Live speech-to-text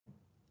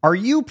Are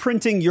you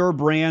printing your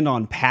brand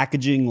on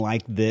packaging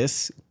like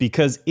this?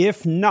 Because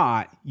if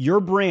not, your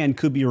brand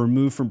could be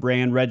removed from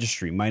brand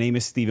registry. My name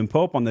is Stephen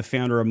Pope. I'm the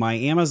founder of My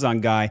Amazon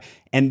Guy.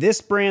 And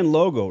this brand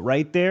logo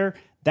right there,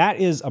 that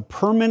is a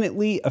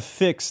permanently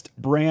affixed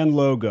brand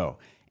logo.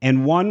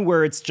 And one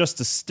where it's just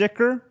a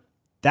sticker,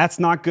 that's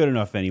not good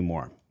enough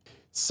anymore.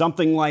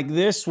 Something like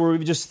this, where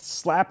we've just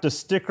slapped a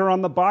sticker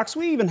on the box.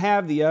 We even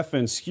have the F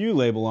and SKU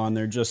label on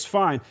there just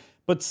fine.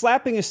 But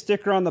slapping a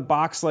sticker on the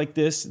box like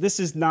this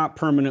is not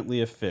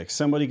permanently affixed.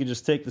 Somebody could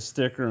just take the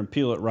sticker and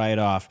peel it right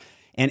off.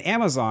 And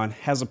Amazon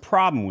has a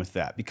problem with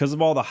that because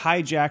of all the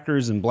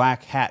hijackers and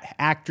black hat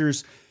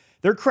actors.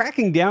 They're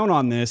cracking down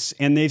on this,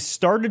 and they've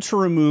started to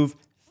remove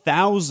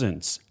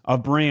thousands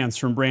of brands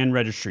from brand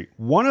registry.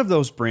 One of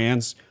those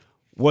brands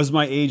was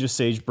my Age of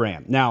Sage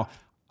brand. Now,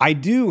 I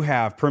do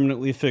have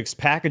permanently affixed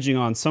packaging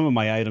on some of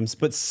my items,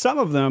 but some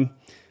of them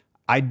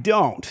I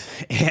don't,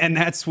 and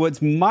that's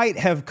what might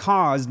have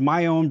caused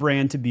my own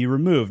brand to be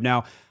removed.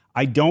 Now,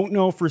 I don't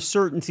know for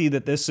certainty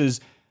that this is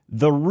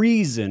the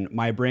reason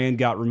my brand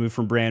got removed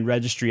from brand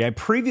registry. I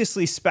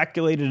previously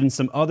speculated in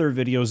some other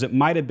videos it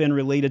might have been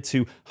related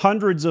to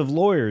hundreds of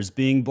lawyers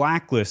being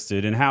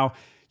blacklisted and how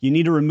you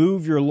need to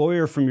remove your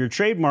lawyer from your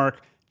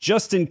trademark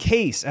just in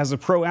case as a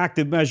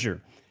proactive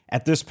measure.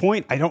 At this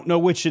point, I don't know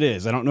which it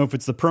is. I don't know if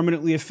it's the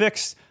permanently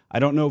affixed. I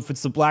don't know if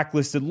it's the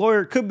blacklisted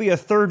lawyer. It could be a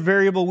third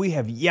variable we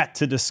have yet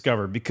to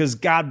discover because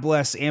God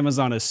bless,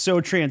 Amazon is so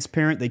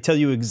transparent. They tell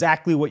you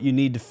exactly what you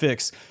need to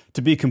fix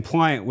to be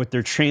compliant with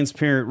their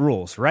transparent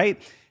rules,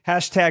 right?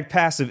 Hashtag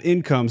passive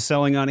income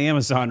selling on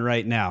Amazon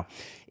right now.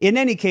 In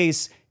any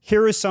case,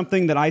 here is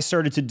something that I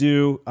started to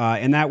do,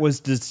 and that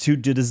was to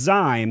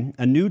design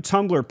a new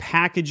tumbler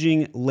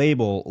packaging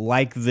label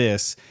like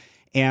this.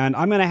 And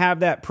I'm going to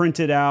have that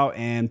printed out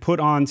and put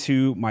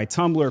onto my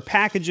tumbler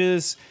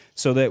packages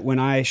so that when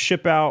I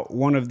ship out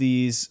one of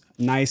these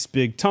nice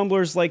big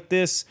tumblers like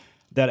this,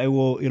 that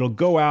it'll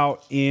go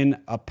out in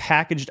a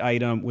packaged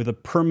item with a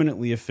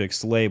permanently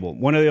affixed label.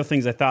 One of the other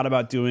things I thought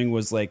about doing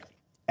was like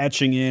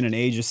etching in an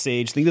Age of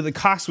Sage thing. The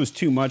cost was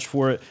too much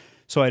for it,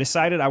 so I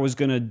decided I was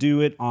going to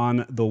do it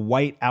on the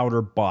white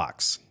outer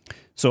box.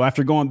 So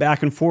after going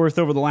back and forth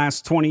over the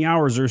last 20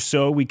 hours or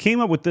so, we came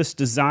up with this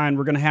design.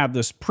 We're going to have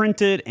this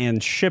printed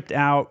and shipped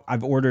out.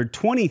 I've ordered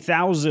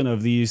 20,000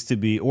 of these to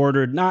be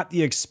ordered, not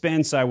the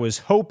expense I was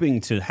hoping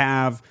to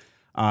have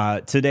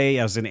today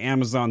as an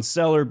Amazon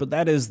seller, but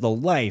that is the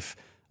life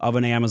of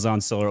an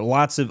Amazon seller.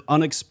 Lots of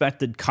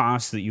unexpected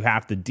costs that you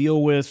have to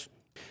deal with.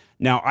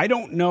 Now, I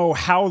don't know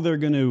how they're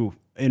going to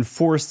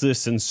enforce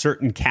this in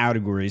certain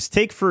categories.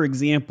 Take, for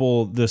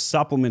example, the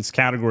supplements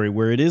category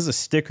where it is a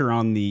sticker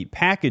on the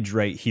package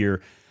right here.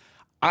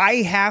 I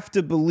have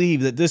to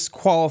believe that this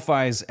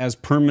qualifies as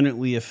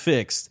permanently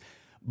affixed,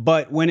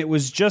 but when it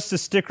was just a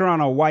sticker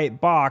on a white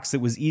box that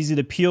was easy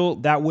to peel,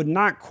 that would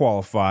not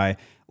qualify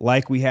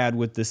like we had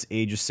with this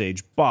Age of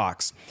Sage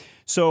box.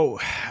 So,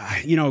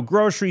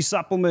 grocery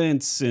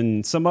supplements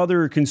and some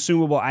other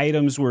consumable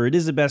items where it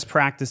is a best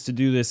practice to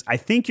do this, I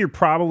think you're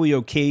probably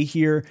okay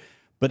here.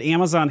 But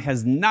Amazon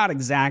has not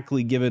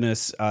exactly given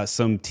us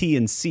some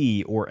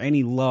T&C or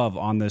any love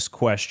on this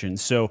question.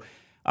 So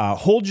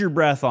hold your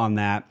breath on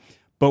that.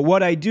 But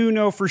what I do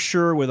know for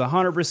sure with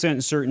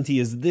 100% certainty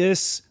is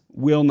this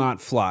will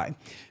not fly.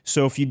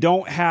 So if you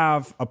don't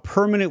have a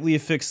permanently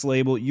affixed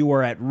label, you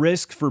are at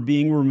risk for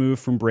being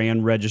removed from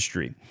brand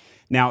registry.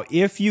 Now,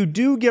 if you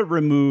do get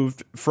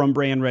removed from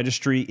brand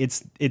registry,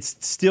 it's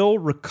still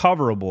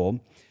recoverable.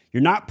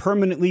 You're not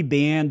permanently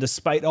banned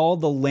despite all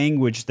the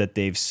language that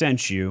they've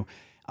sent you.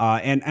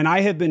 And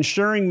I have been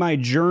sharing my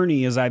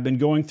journey as I've been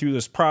going through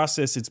this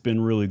process. It's been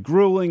really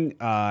grueling.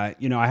 I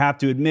have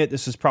to admit,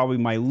 this is probably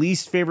my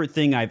least favorite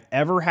thing I've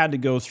ever had to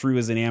go through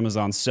as an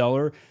Amazon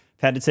seller.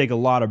 I've had to take a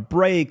lot of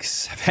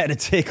breaks. I've had to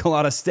take a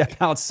lot of step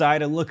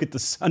outside and look at the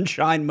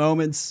sunshine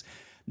moments.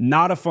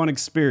 Not a fun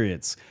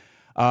experience.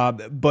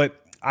 But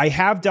I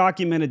have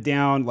documented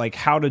down like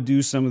how to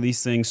do some of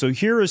these things. So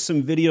here are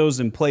some videos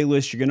and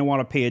playlists you're going to want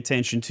to pay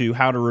attention to: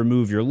 how to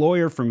remove your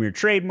lawyer from your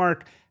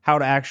trademark, how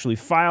to actually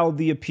file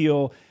the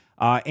appeal,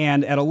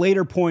 and at a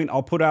later point,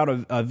 I'll put out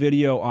a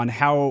video on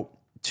how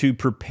to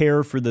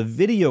prepare for the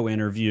video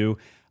interview.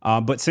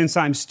 But since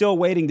I'm still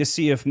waiting to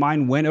see if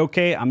mine went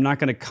okay, I'm not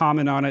going to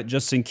comment on it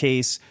just in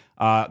case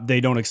they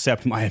don't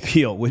accept my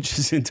appeal, which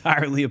is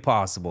entirely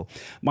impossible.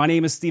 My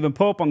name is Stephen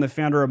Pope. I'm the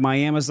founder of My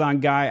Amazon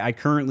Guy. I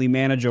currently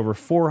manage over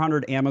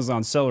 400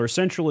 Amazon Seller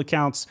Central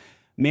accounts,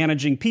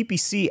 managing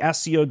PPC,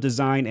 SEO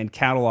design, and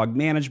catalog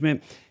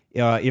management.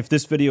 If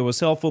this video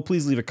was helpful,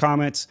 please leave a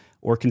comment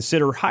or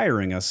consider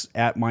hiring us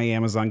at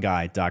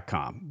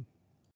myamazonguy.com.